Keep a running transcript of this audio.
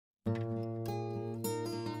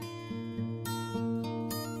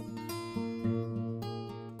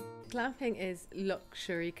Glamping is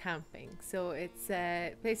luxury camping, so it's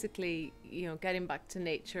basically, you know, getting back to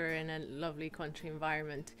nature in a lovely country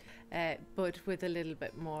environment, but with a little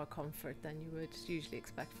bit more comfort than you would usually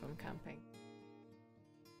expect from camping.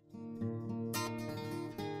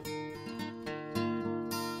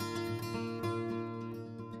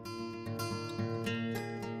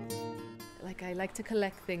 Like, I like to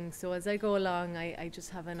collect things, so as I go along I just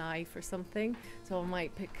have an eye for something, so I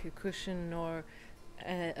might pick a cushion or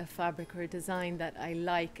a fabric or a design that I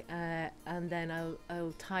like, and then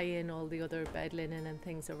I'll tie in all the other bed linen and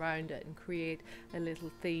things around it and create a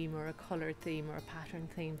little theme or a colour theme or a pattern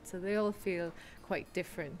theme, so they all feel quite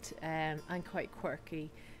different and quite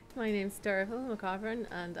quirky. My name's Derval McGovern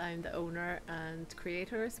and I'm the owner and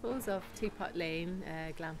creator, I suppose, of Teapot Lane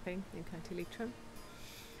Glamping in County Leitrim.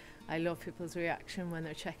 I love people's reaction when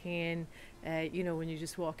they're checking in, you know, when you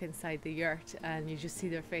just walk inside the yurt and you just see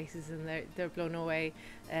their faces and they're blown away,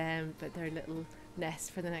 but their little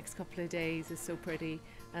nest for the next couple of days is so pretty,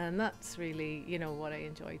 and that's really, you know, what I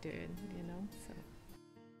enjoy doing, you know. So